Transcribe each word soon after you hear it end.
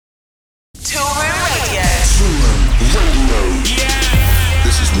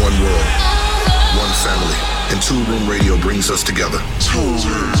family, and Toolroom Radio brings us together.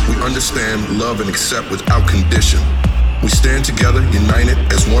 We understand, love, and accept without condition. We stand together, united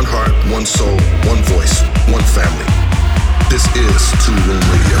as one heart, one soul, one voice, one family. This is Toolroom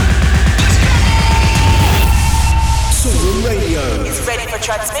Radio. Toolroom Radio is ready for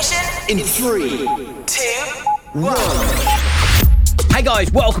transmission in 3, 2, 1. Hey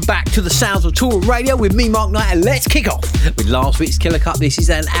guys, welcome back to the sounds of Toolroom Radio with me, Mark Knight, and let's kick off with last week's Killer Cut. This is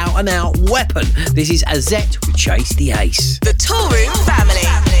an out-and-out weapon. This is AZETE with Chase the Ace. The Toolroom family.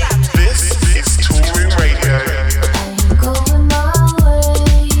 This is Toolroom Radio.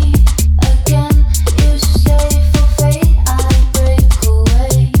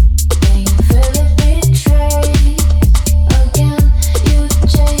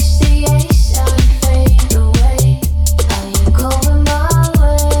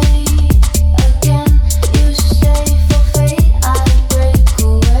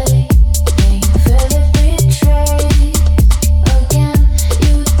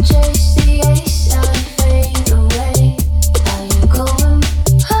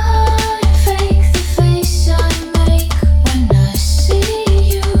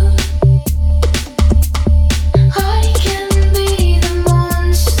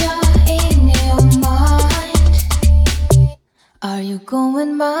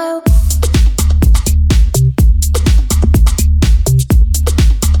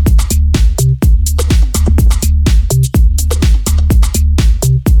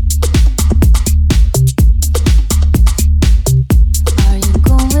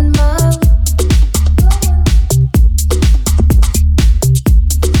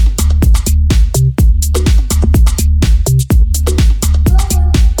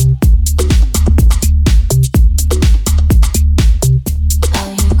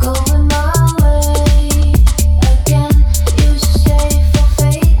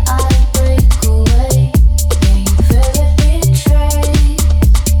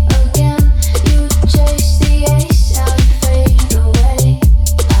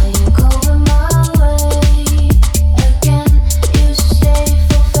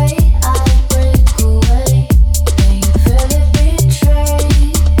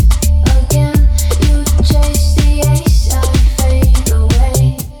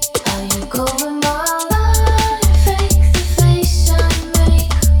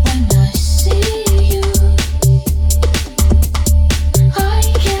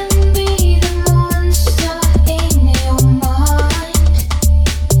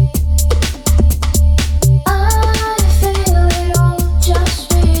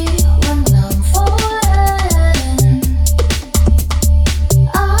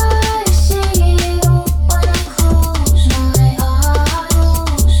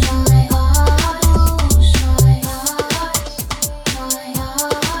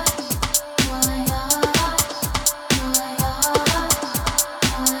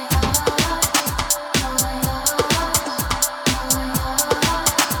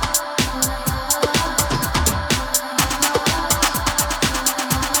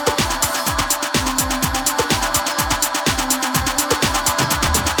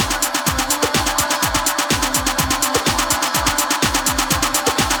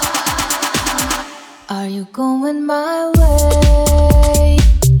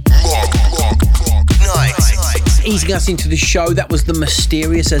 Into the show, that was the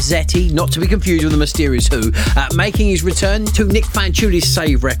mysterious AZETE, not to be confused with the mysterious Who, making his return to Nick Fanciulli's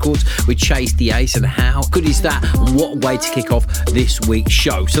Save Records with Chase the Ace. And how good is that, and what a way to kick off this week's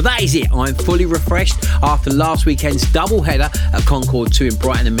show. So that is it. I'm fully refreshed after last weekend's double header at Concord 2 in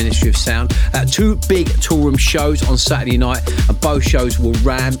Brighton and Ministry of Sound. Two big Toolroom shows on Saturday night, and both shows were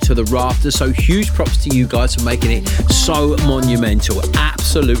rammed to the rafters, so huge props to you guys for making it so monumental.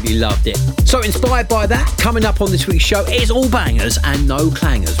 Absolutely loved it. So inspired by that, coming up on this week's show is all bangers and no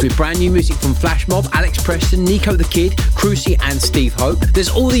clangers, with brand new music from Flashmob, Preston, Niko The Kid, Crusy and Steve Hope. There's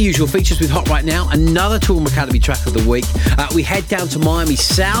all the usual features with Hot Right Now, another Toolroom Academy track of the week. We head down to Miami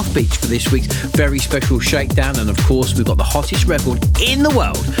South Beach for this week's very special Shakedown, and of course we've got the hottest record in the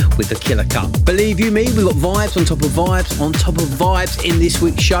world with the Killer Cut. Believe you me, we've got vibes on top of vibes on top of vibes in this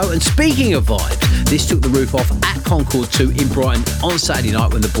week's show. And speaking of vibes, this took the roof off at Concord 2 in Brighton on Saturday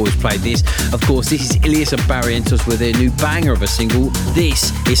night when the boys played this. Of course, this is Illyus Barrientos with their new banger of a single.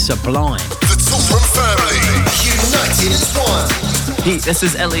 This is Sublime. The Toolroom family, united as one. Hey, this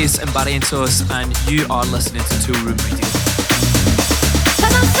is Illyus Barrientos, and you are listening to Toolroom Radio.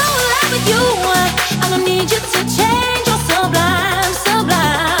 Cause I'm so in love with you, I don't need you to change. You're sublime,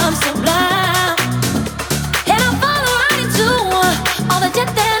 sublime, sublime. And I fall right into all the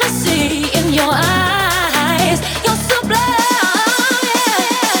depth that I see in your eyes. You're sublime,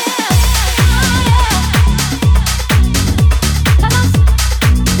 yeah.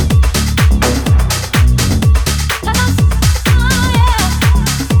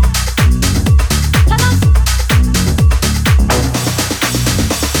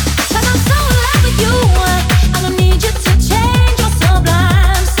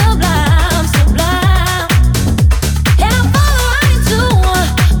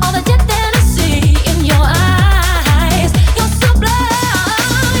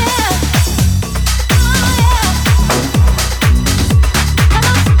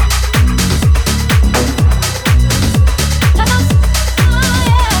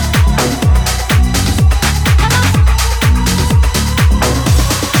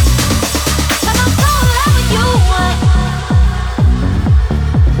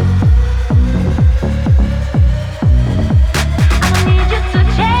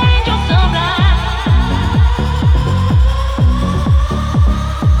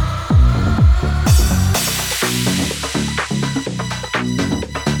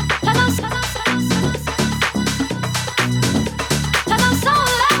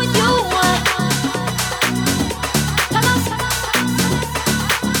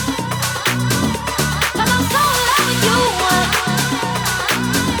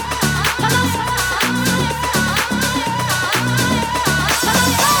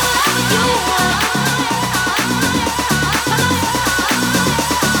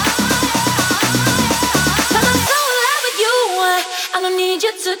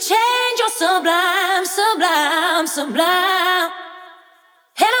 change. You're sublime, sublime, sublime.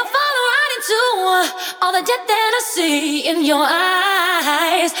 And I fall right into all the depth that I see in your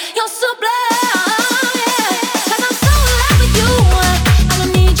eyes. You're sublime, yeah. 'Cause I'm so in love with you. I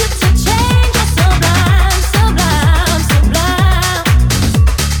don't need you to change. You're sublime, sublime, sublime.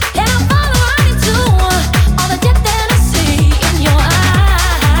 And I fall right into all the depth that I see in your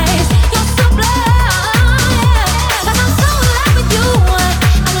eyes. You're sublime, yeah. 'Cause I'm so in love with you.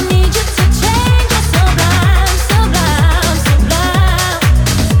 I don't need you to change. You're sublime, sublime, sublime.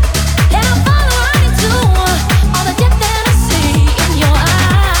 And I fall right into all the depth that I see in your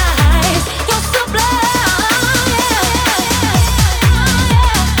eyes. You're sublime, yeah.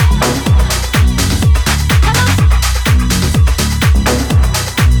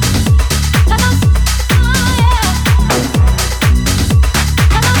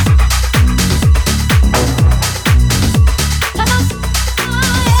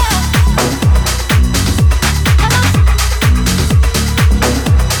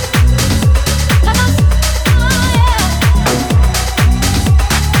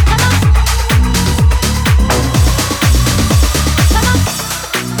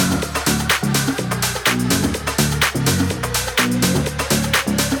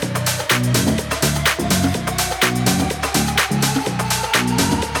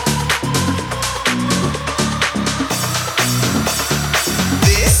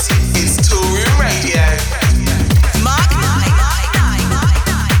 This is Toolroom Radio.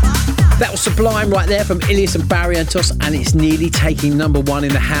 That was Sublime right there from Illyus and Barrientos, and it's nearly taking #1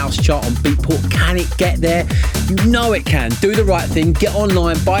 in the house chart on Beatport. Can it get there? You know it can. Do the right thing. Get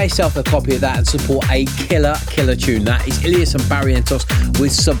online, buy yourself a copy of that, and support a killer tune. That is Illyus and Barrientos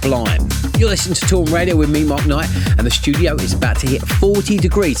with Sublime. You're listening to Toolroom Radio with me, Mark Knight, and the studio is about to hit 40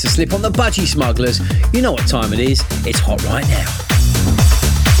 degrees to slip on the budgie smugglers. You know what time it is. It's hot right now.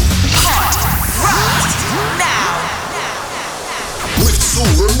 With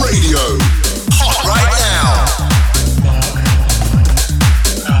Toolroom Radio. Hot right now.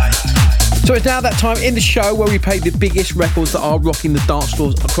 So it's now that time in the show where we play the biggest records that are rocking the dance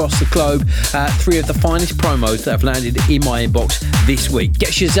floors across the globe. 3 of the finest promos that have landed in my inbox this week. Get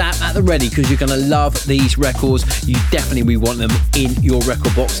Shazam at the ready because you're going to love these records. You definitely want them in your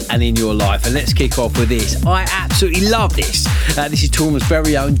record box and in your life. And let's kick off with this. I absolutely love this. This is Toolroom's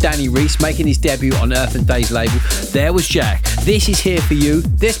very own Danny Rhys making his debut on Earth and Days label. There was Jack. This is Here For You.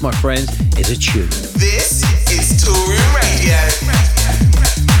 This, my friends, is a tune. This is Toolroom Radio.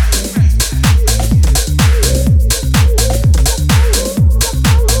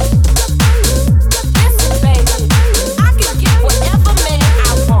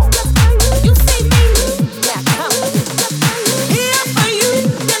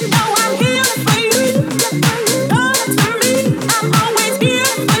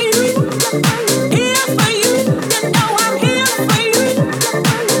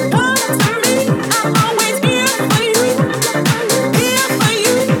 Here for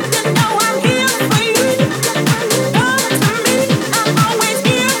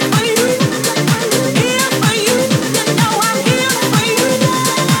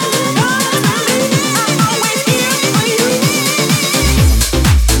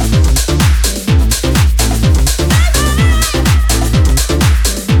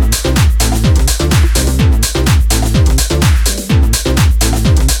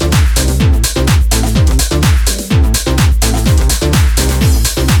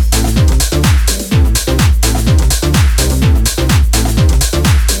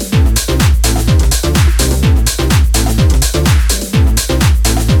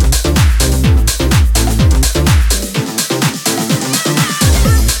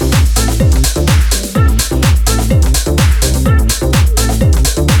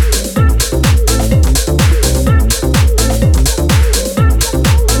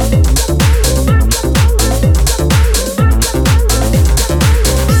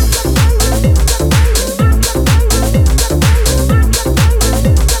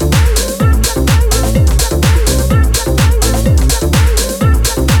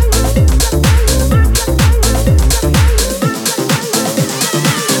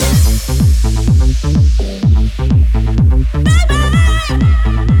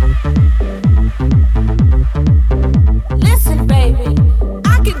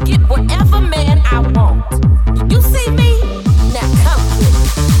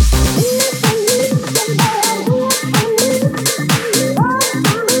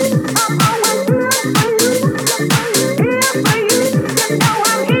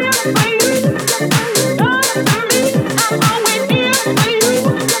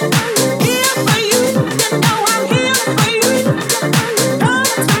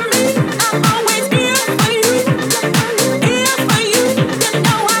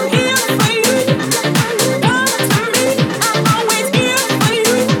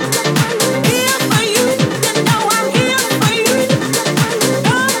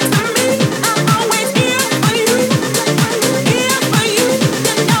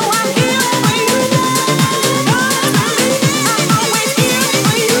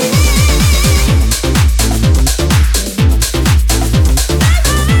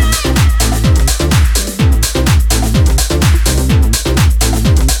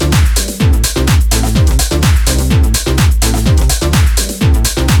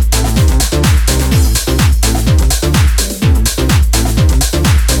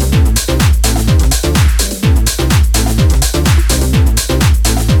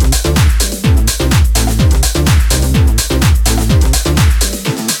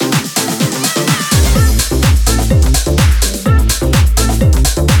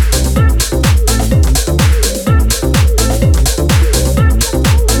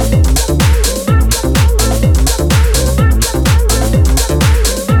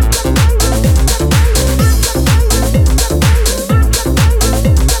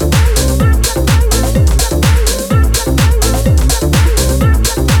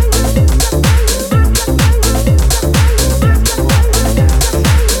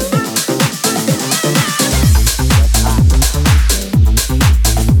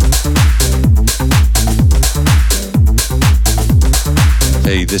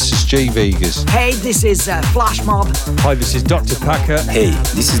Hey, this is G Vegas. Hey, this is Flashmob. Hi, this is Dr. Packer. Hey,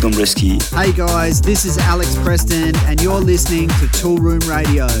 this is Dombreski. Hey guys, this is Alex Preston, and you're listening to Toolroom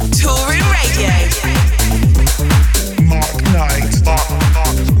Radio. Toolroom Radio. Mark Knight. Hot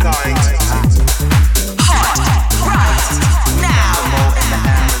right now.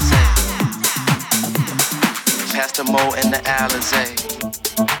 Pastor Mo and the Alizé.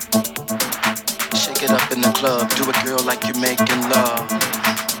 Shake it up in the club. Do it, girl, like you're making love.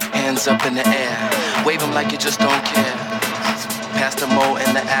 Hands up in the air. Wave them like you just don't care. Pastor Mo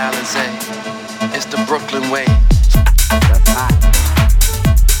and the Alizé. It's the Brooklyn way. That's hot.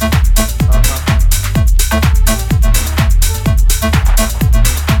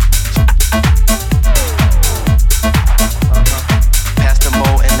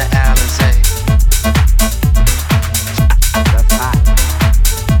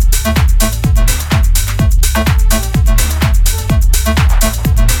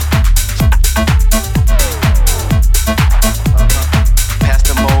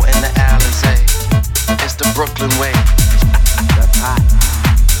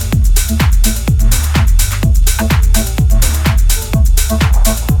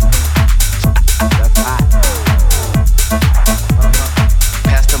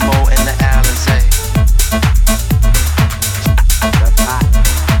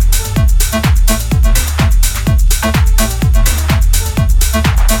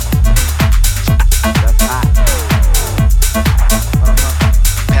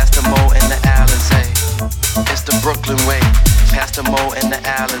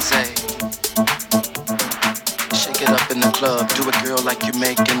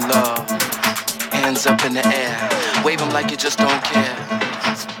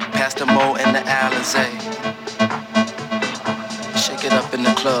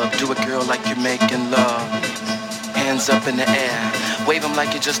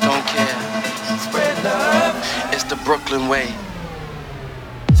 Like you just don't care. Spread love. It's the Brooklyn way.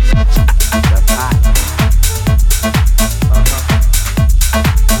 That's hot.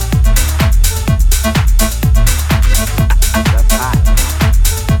 That's hot.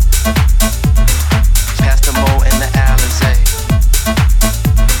 Pastor Mo and the Alizé.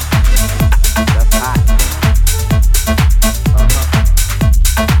 That's hot.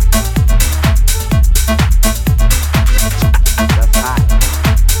 That's hot.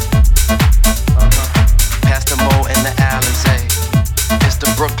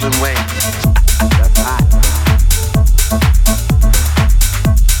 Brooklyn way. That's hot.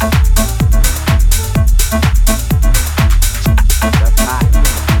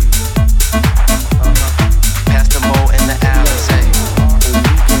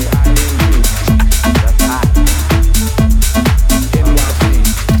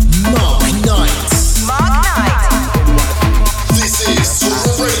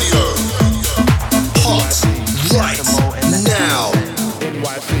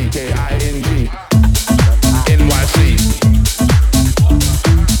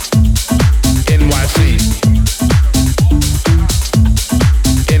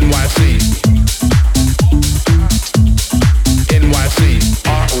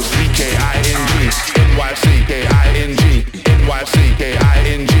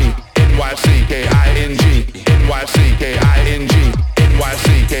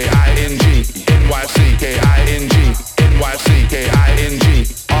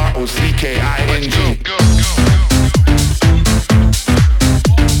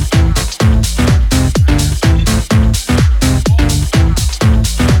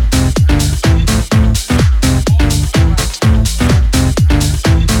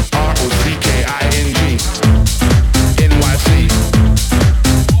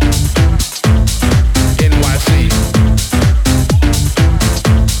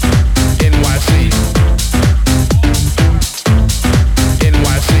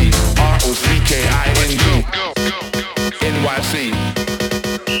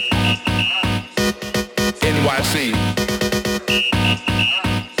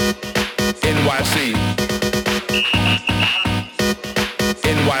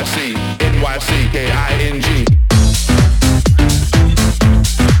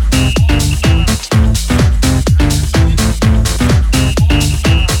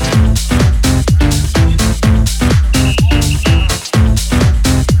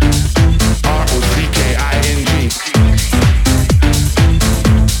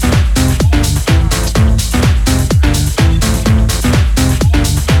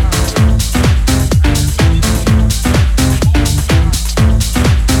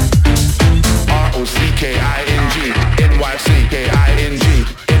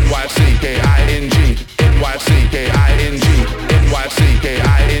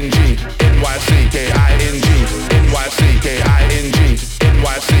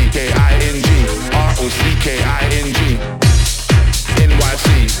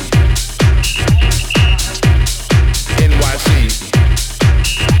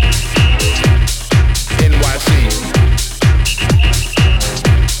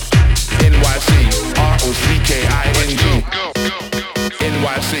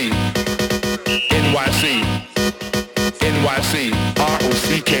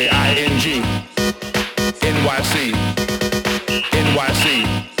 R-O-C-K-I-N-G. NYC. NYC.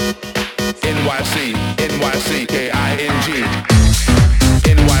 NYC. NYC-K-I-N-G.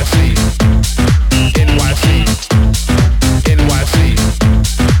 NYC. NYC. NYC.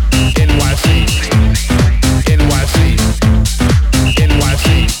 NYC. NYC. NYC.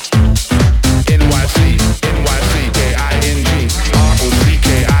 NYC. NYC-K-I-N-G.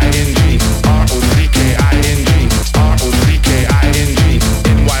 R-O-C-K-I-N-G. R-O-C-K-I-N-G. R-O-C-K-I-N-G.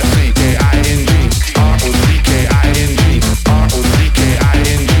 NYC-K-I-N-G. R-O-C-K-I-N-g.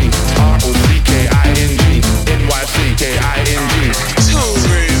 R-O-C-K-I-N-g. R-O-C-K-I-N-g. NYC-K-I-N-g.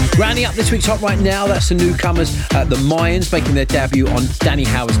 Rounding up this week's Hot right now, that's the newcomers, the Mayans, making their debut on Danny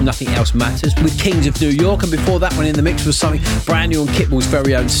Howard's Nothing Else Matters with Kings of New York. And before that one in the mix was something brand new on Kittball's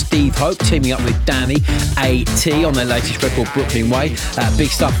very own Steve Hope, teaming up with Danny AZETE on their latest record, Brooklyn Way. Big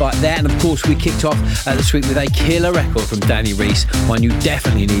stuff like that. And of course, we kicked off this week with a killer record from Danny Rhys, one you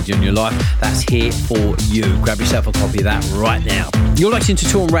definitely need in your life. That's Here For You. Grab yourself a copy of that right now. You're listening to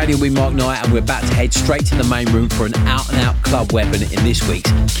Toolroom Radio with Mark Knight, and we're about to head straight to the main room for an out-and-out club weapon in this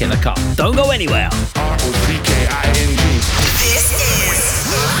week's Killer Cut. Don't go anywhere. R-O-C-K-I-N-G. This is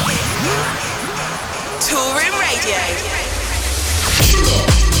Toolroom Radio.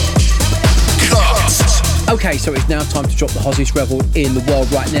 Okay, so it's now time to drop the hottest record in the world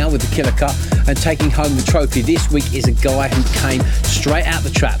right now with the Killer Cut, and taking home the trophy this week is a guy who came straight out the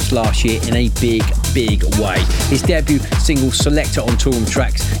traps last year in a big way. His debut single Selector on Toolroom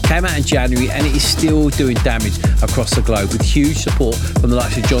Trax came out in January, and it is still doing damage across the globe with huge support from the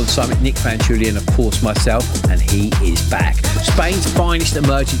likes of John Summit, Nick Fanciulli, and of course myself, and he is back. Spain's finest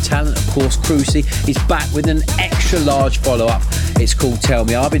emerging talent, of course, Crusy, is back with an extra large follow-up. It's called Tell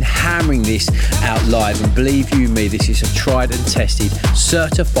Me. I've been hammering this out live, and believe you me, this is a tried and tested,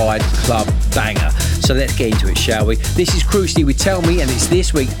 certified club banger. So let's get into it, shall we? This is Crusy with Tell Me, and it's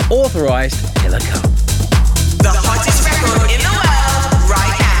this week's authorised Killer Cut. The hottest record in the world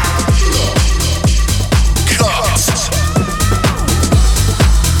right now.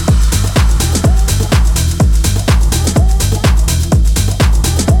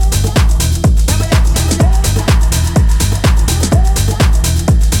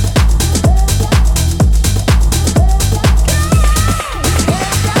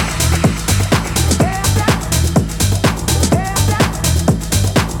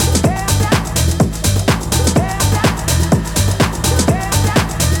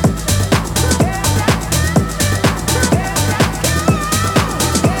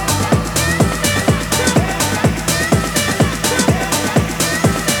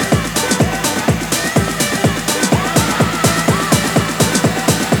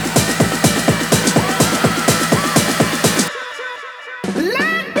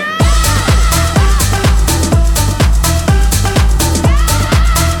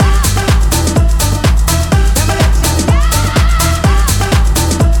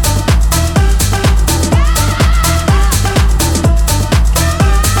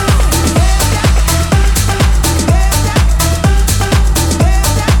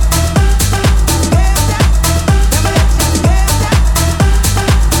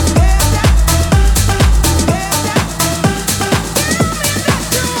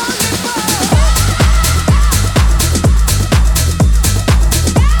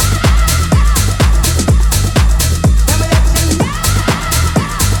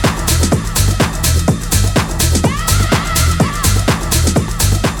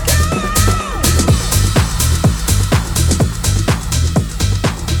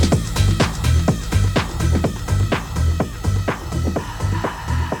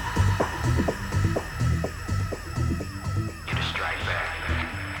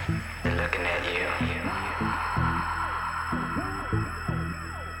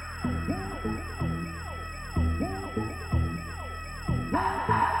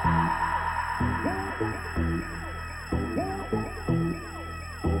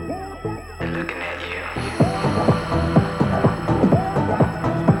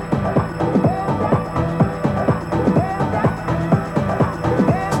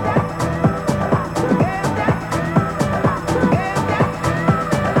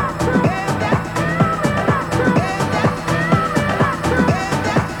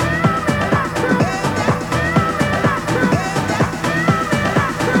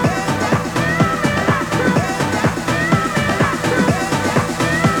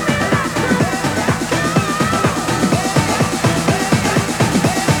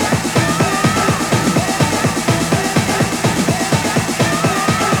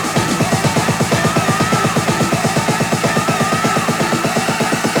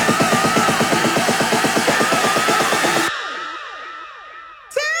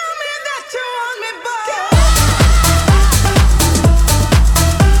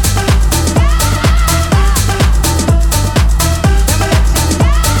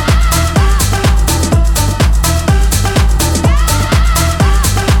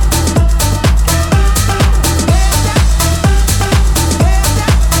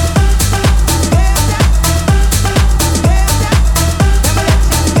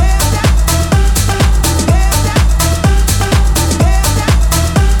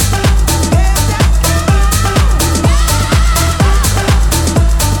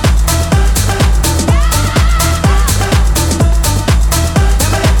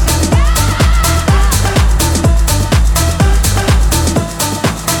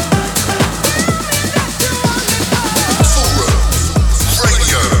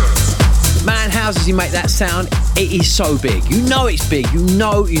 he make that sound? It is so big. You know it's big. You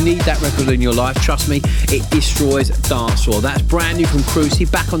know you need that record in your life. Trust me, it destroys dancehall. That's brand new from Crusy,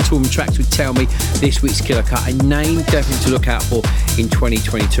 back on Toolroom Trax with Tell Me, this week's Killer Cut. A name definitely to look out for in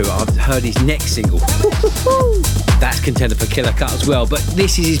 2022. I've heard his next single. That's contender for Killer Cut as well. But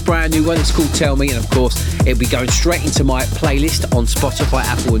this is his brand new one. It's called Tell Me, and of course, it'll be going straight into my playlist on Spotify,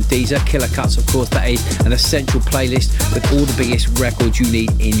 Apple and Deezer. Killer Cuts, of course, that is an essential playlist with all the biggest records you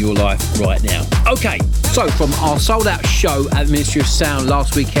need in your life right now. Okay, so from our sold out show at the Ministry of Sound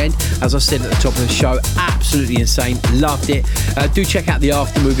last weekend, as I said at the top of the show, absolutely insane, loved it. Do check out the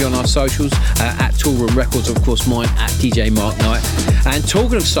after movie on our socials at Toolroom Records, of course mine at DJ Mark Knight. And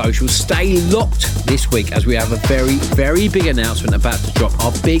talking of socials, stay locked this week as we have a very, very big announcement about to drop,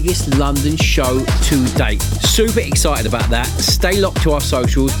 our biggest London show to date. Super excited about that. Stay locked to our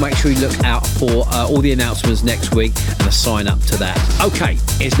socials, make sure you look out for all the announcements next week and a sign up to that. Okay,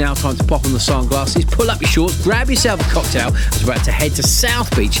 it's now time to pop on the sunglasses, pull up your shorts, grab yourself a cocktail as we're about to head to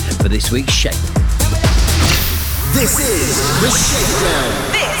South Beach for this week's Shake. This is the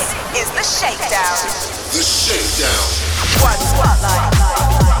Shakedown. This is the Shakedown. The Shakedown. One spotlight.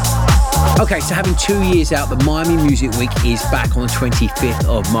 Okay, so having 2 years out, the Miami Music Week is back on the 25th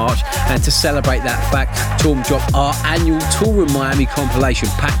of March. And to celebrate that fact, Toolroom dropped our annual Toolroom Miami compilation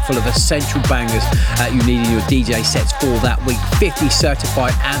packed full of essential bangers you need in your DJ sets for that week. 50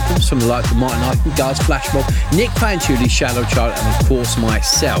 certified anthems from the likes of Martin Ikin, Guz, Flashmob, Nick Fanchuli, Shallow Child, and of course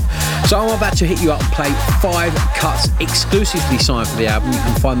myself. So I'm about to hit you up and play 5 cuts exclusively signed for the album. You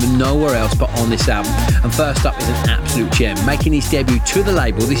can find them nowhere else but on this album. And first up is an absolute gem, making his debut to the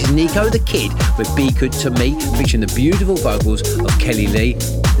label. This is Niko The Kid with Be Good To Me, featuring the beautiful vocals of Kelly Lee.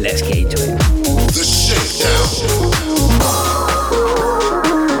 Let's get into it. The Shakedown.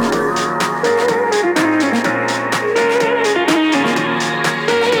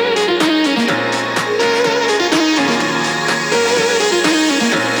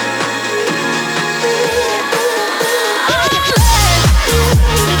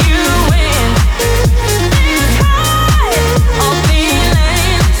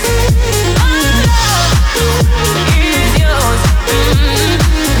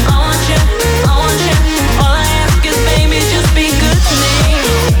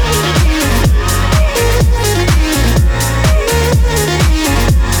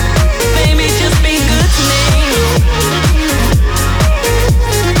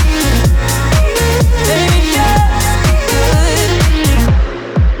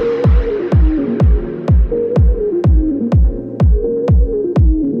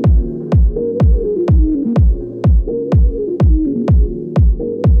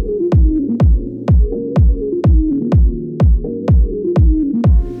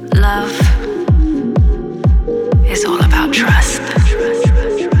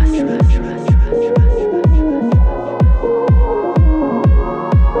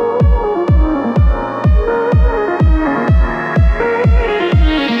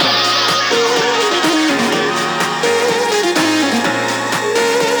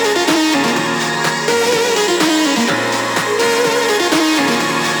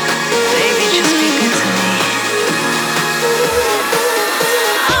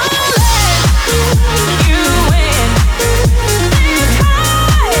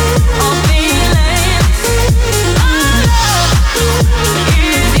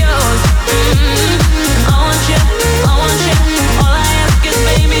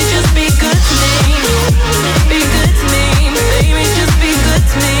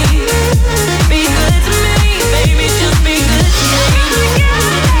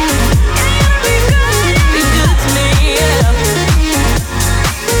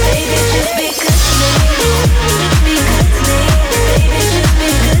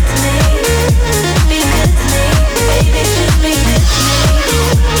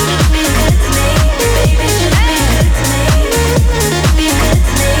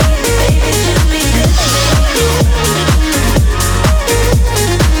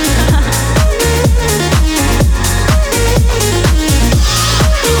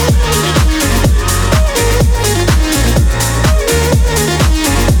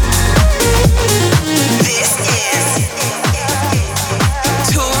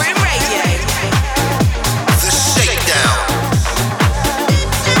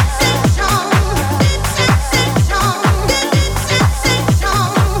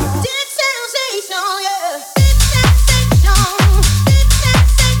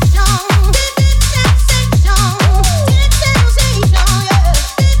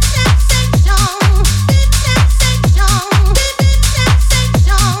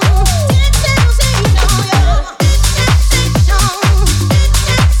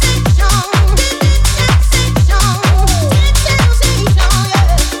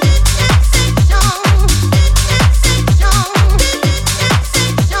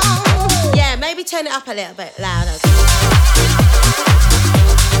 turn it up a little bit louder.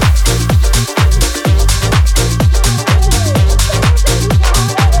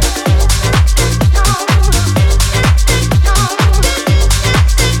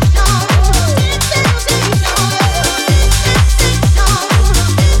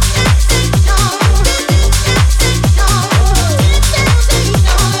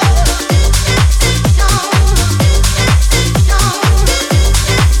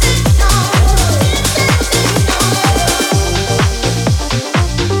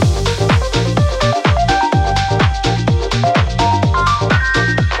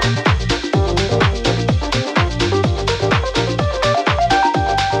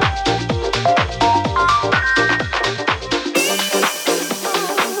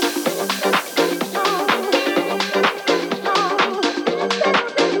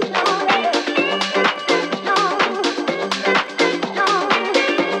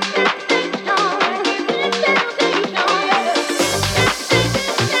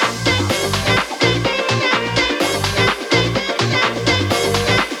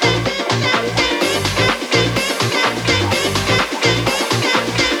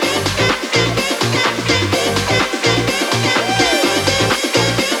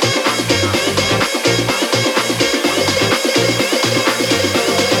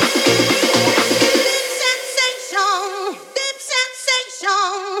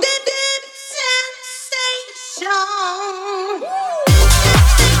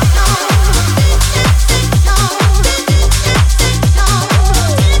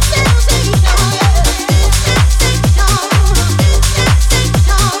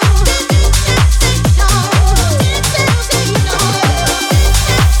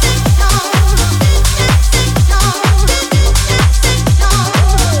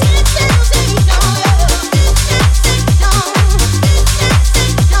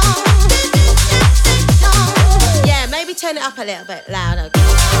 A little bit louder.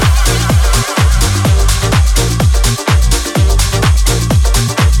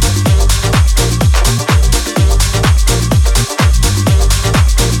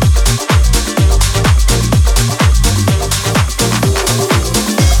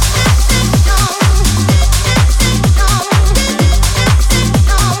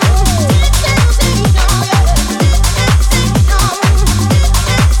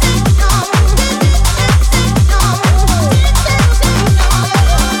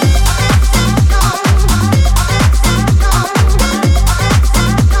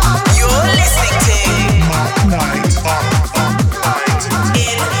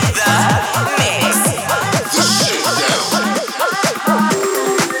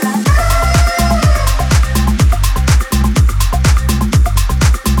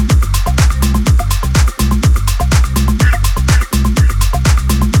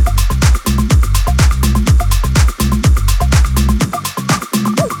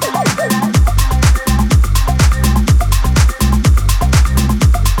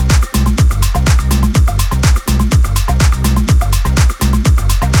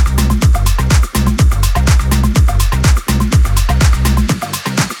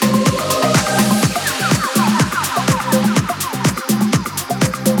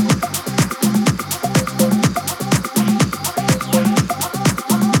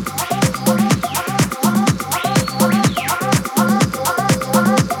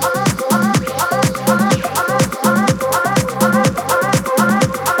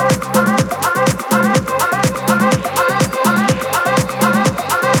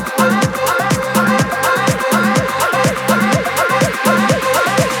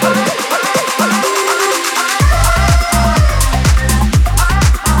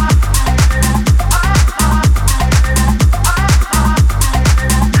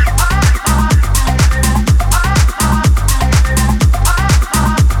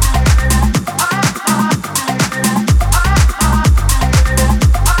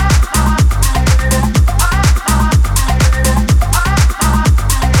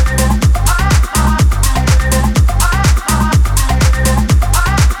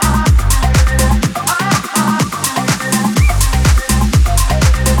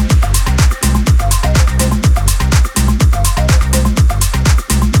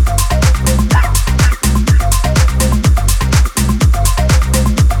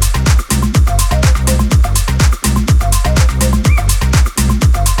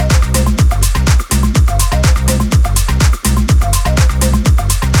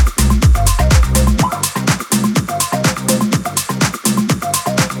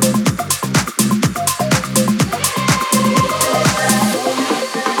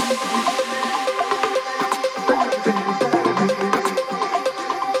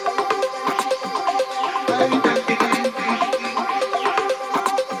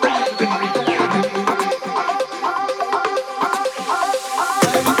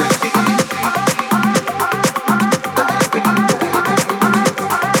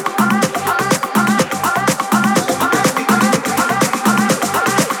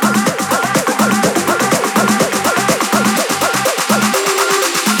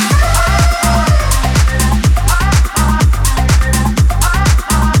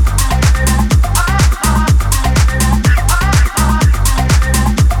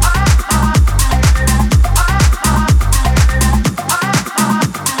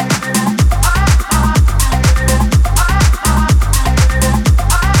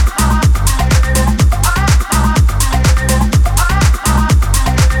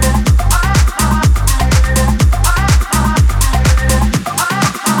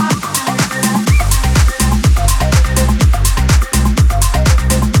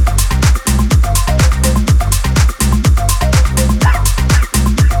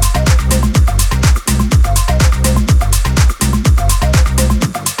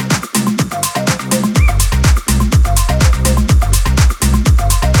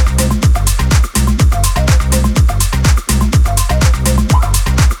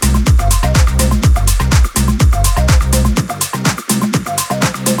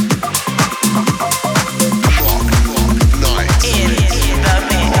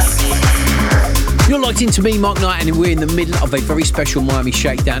 listening to me, Mark Knight, and we're in the middle of a very special Miami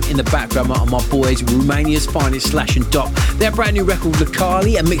Shakedown. In the background are my boys, Romania's finest, Sllash Doppe. Their brand new record,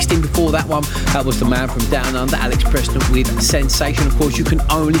 Lukale, and mixed in before that one, that was the man from Down Under, Alex Preston, with Sensation. Of course, you can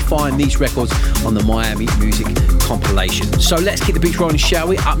only find these records on the Miami Music compilation. So let's get the beats rolling, shall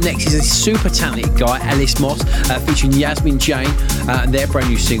we? Up next is a super talented guy, Ellis Moss, featuring Yasmin Jane, and their brand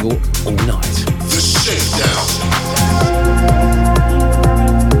new single, All Night. The Shakedown.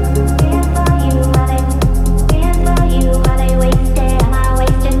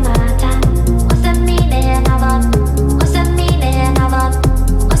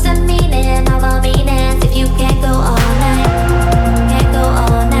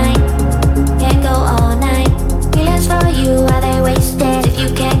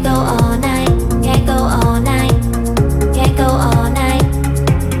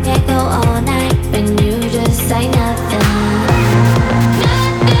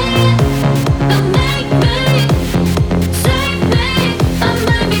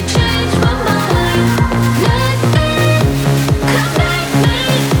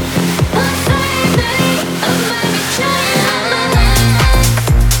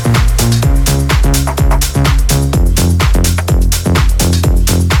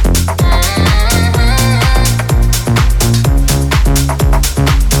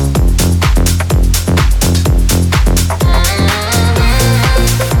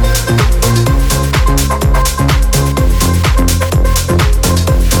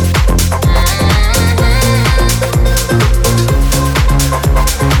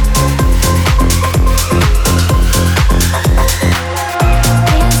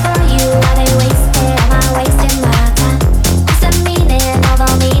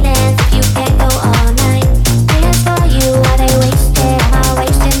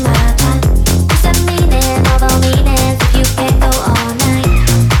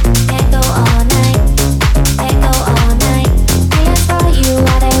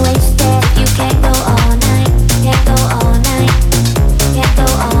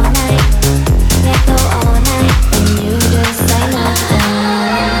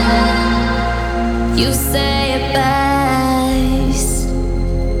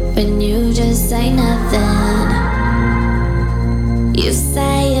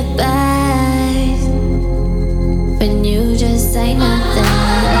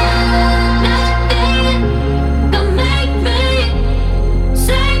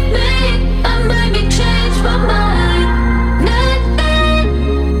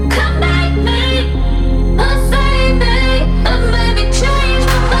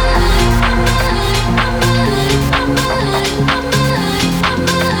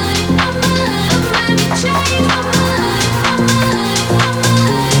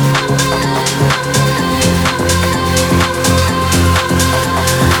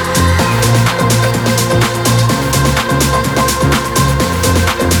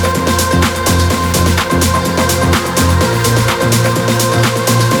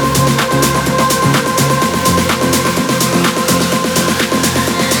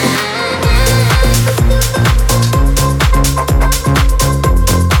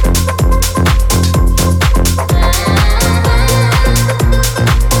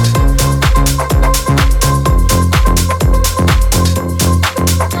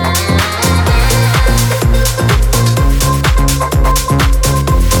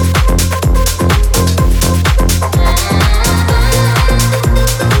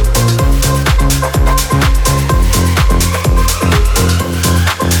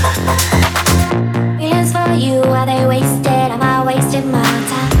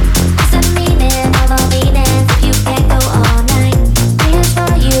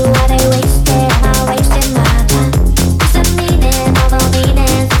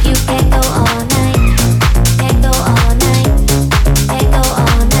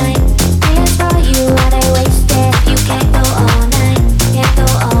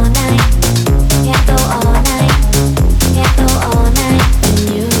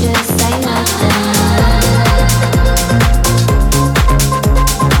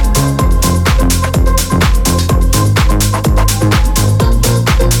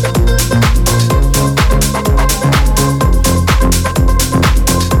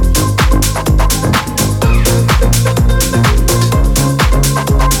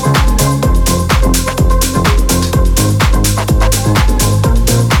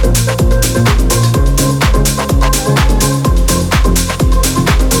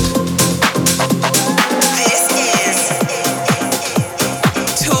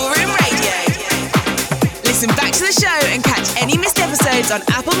 on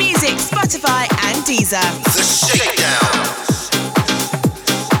Apple Music, Spotify, and Deezer. The Shakedown.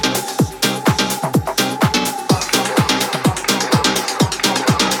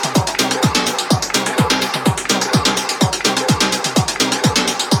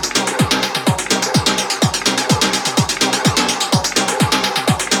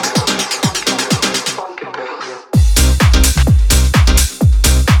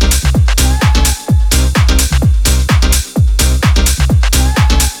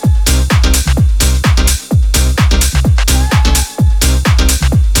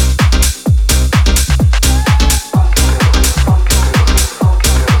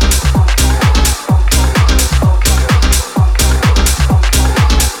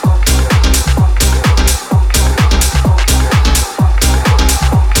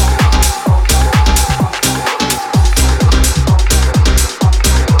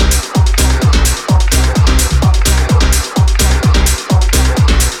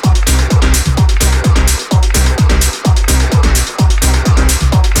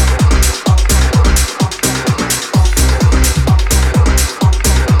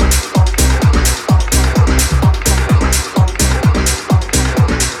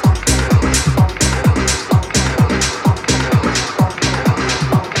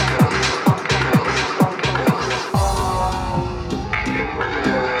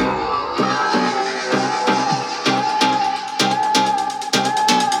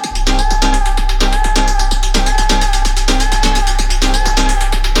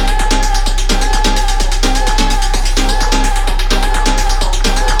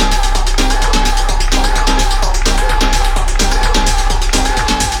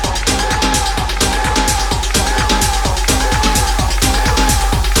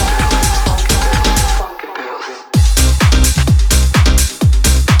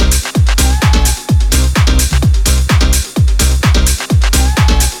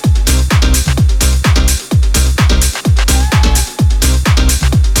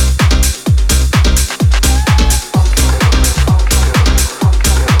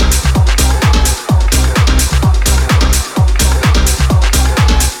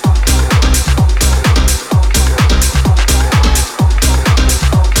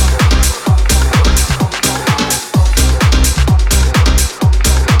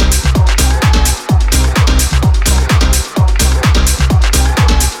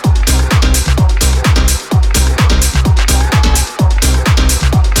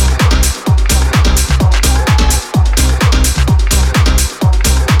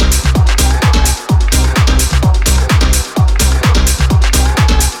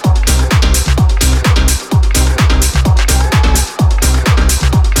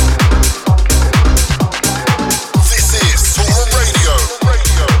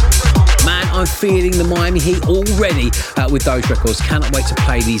 feeling the Miami heat already with those records. Cannot wait to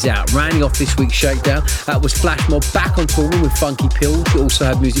play these out. Rounding off this week's Shakedown was Flashmob back on Toolroom with Funky Pills. You also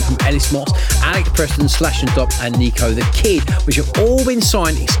had music from Ellis Moss, Alex Preston, Sllash Doppe and Niko The Kid, which have all been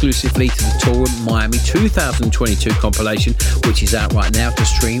signed exclusively to the Toolroom Miami 2022 compilation, which is out right now to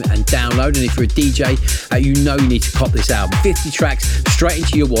stream and download. And if you're a DJ, you know you need to cop this album. 50 tracks straight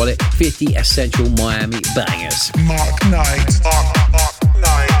into your wallet, 50 essential Miami bangers. Mark Knight.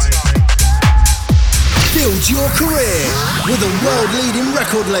 Build your career with a world-leading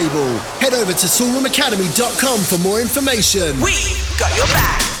record label. Head over to toolroomacademy.com for more information. We got your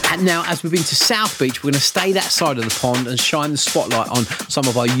back. And now, as we've been to South Beach, we're going to stay that side of the pond and shine the spotlight on some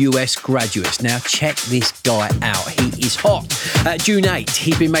of our US graduates. Now, check this guy out. He is hot. June 8th,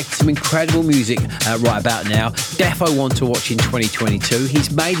 he's been making some incredible music right about now. Defo one to watch in 2022. He's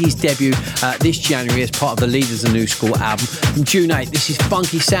made his debut this January as part of the Leaders of New School album. From June 8th, this is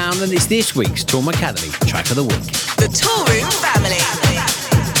Funky Sound, and it's this week's Toolroom Academy Track of the Week. The Toolroom family.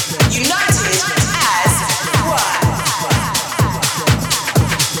 United as one.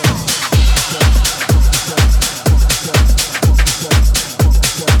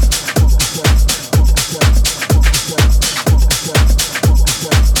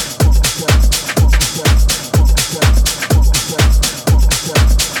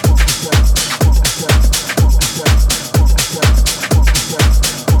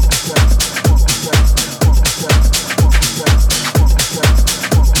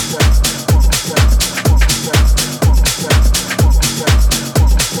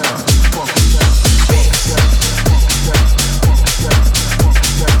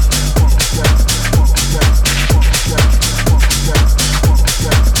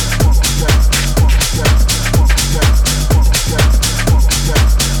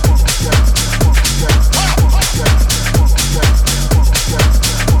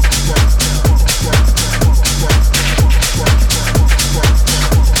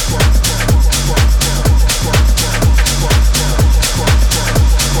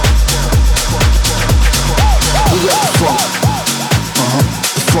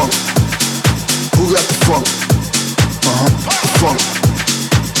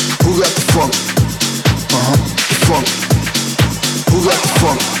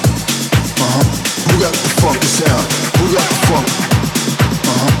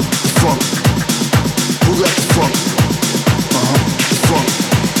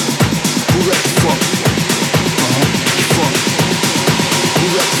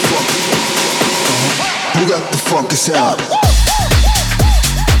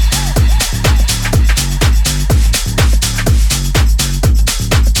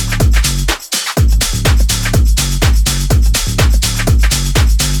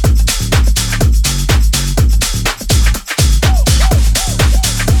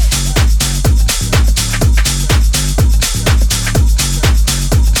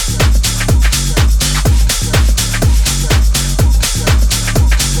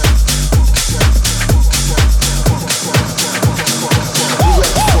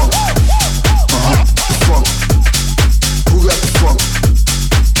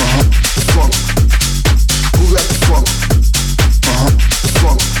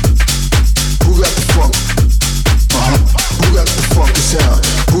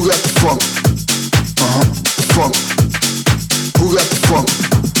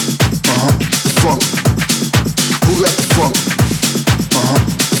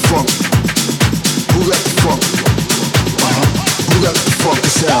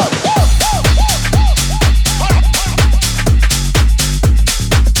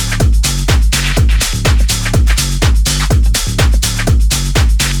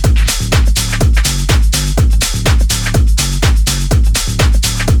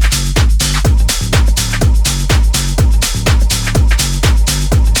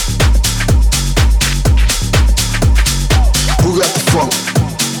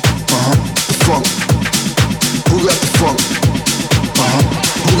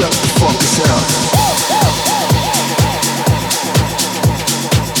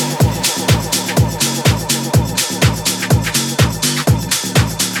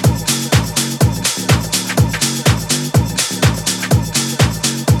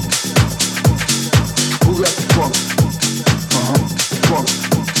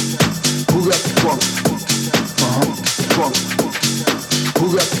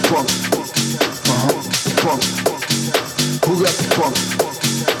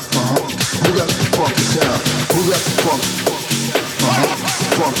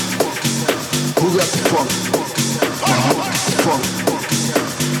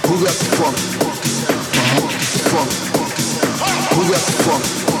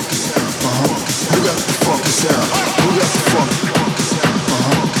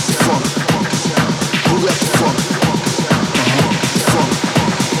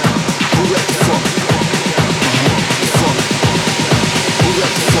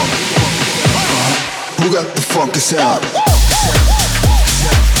 Sound.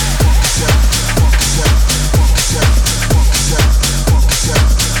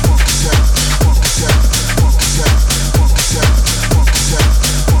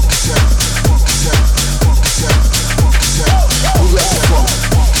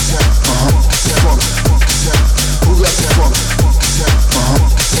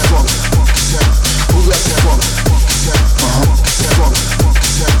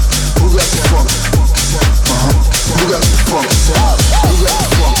 Who got the funk?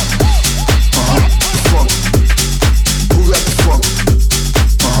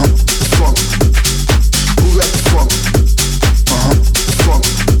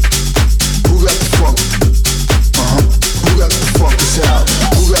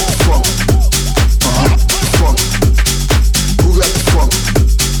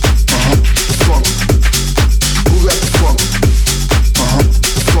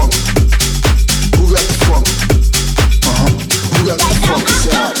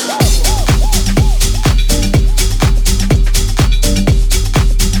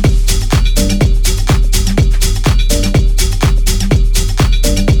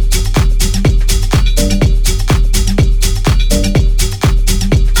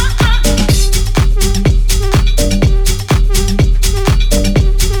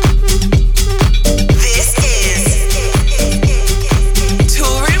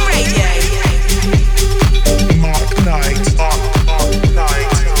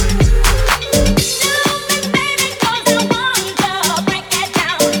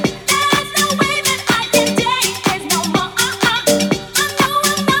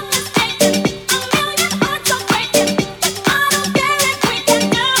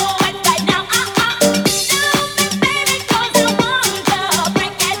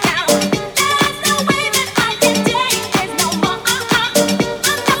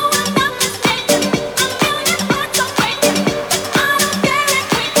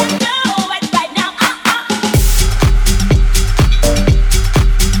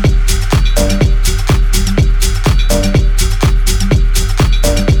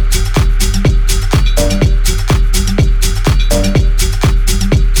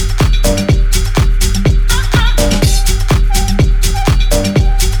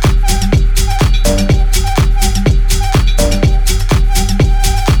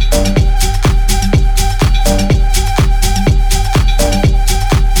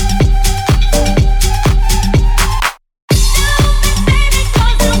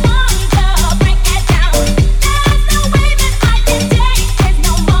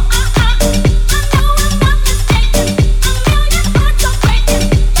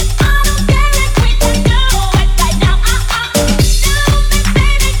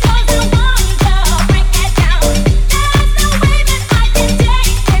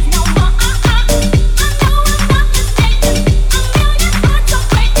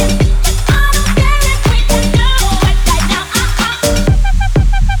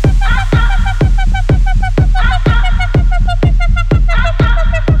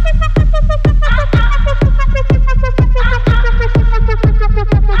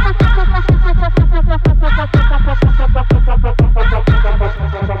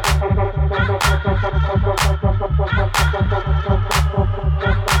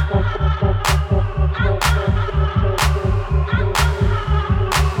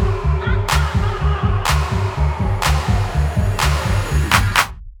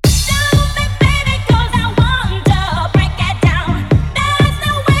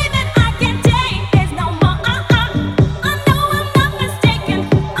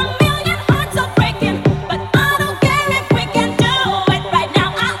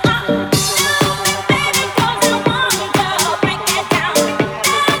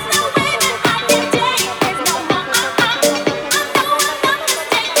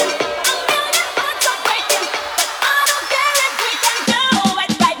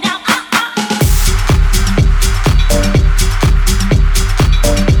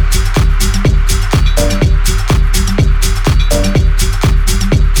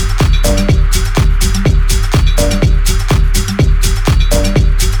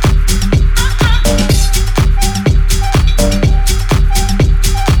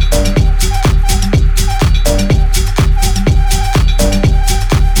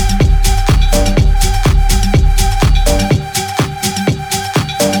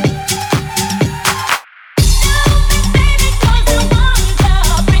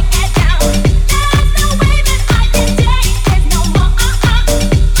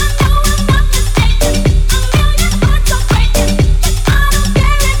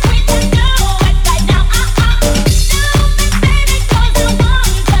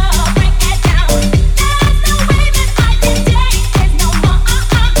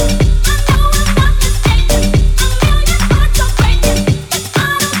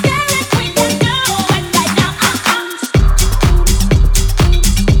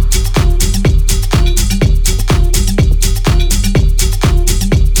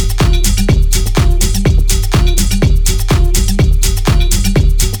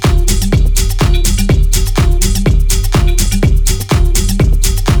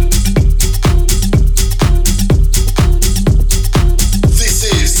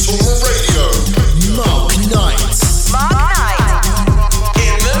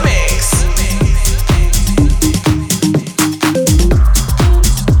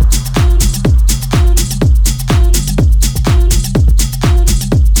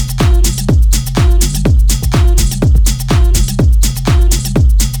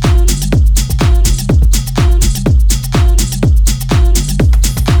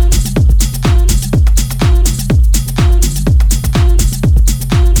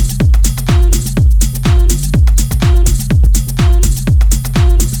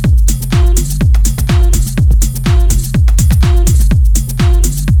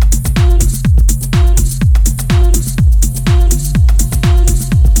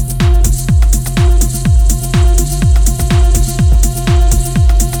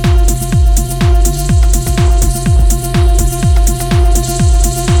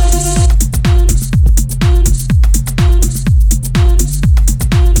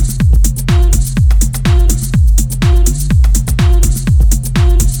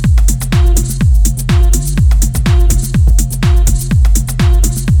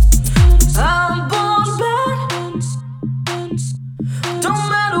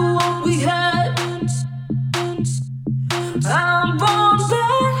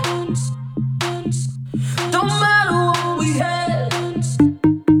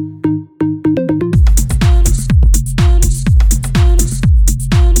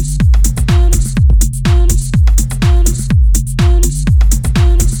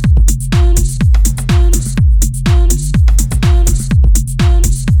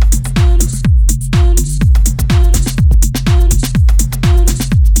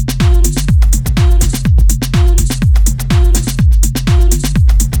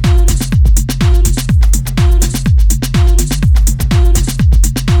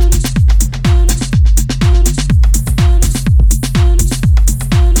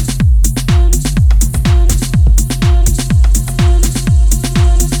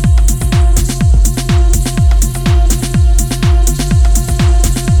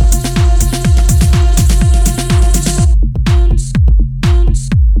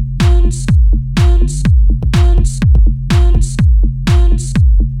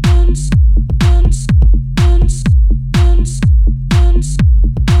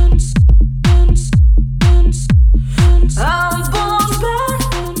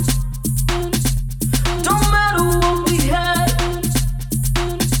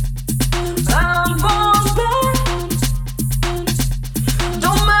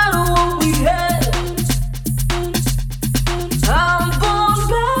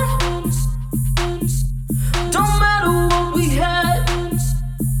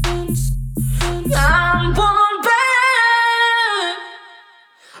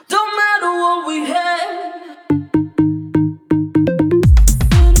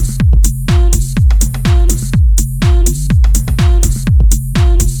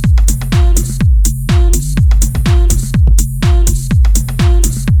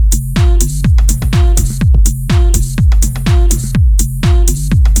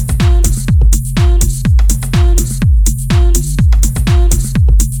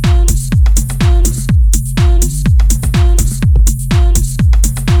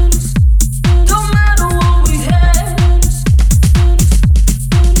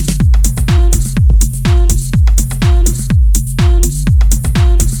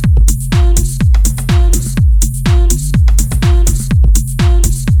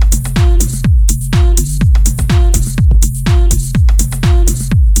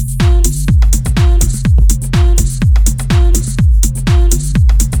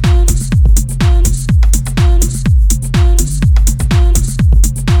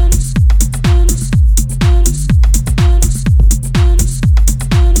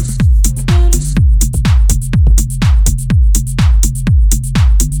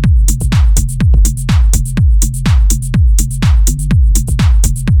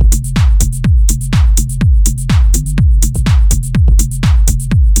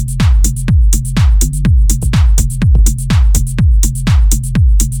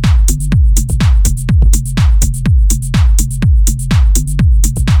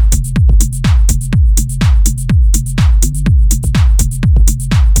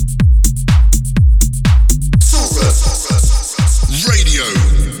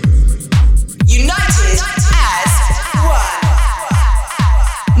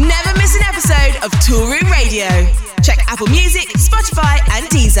 of Toolroom Radio. Check Apple Music, Spotify and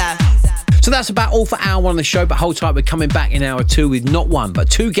Deezer. So that's about all for hour one of the show, but hold tight, we're coming back in hour two with not one, but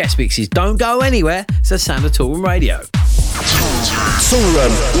two guest mixes. Don't go anywhere. It's the sound of Toolroom Radio.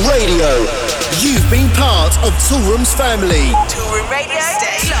 Toolroom Radio. You've been part of Toolroom's family. Toolroom Radio,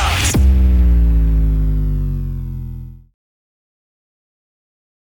 stay locked.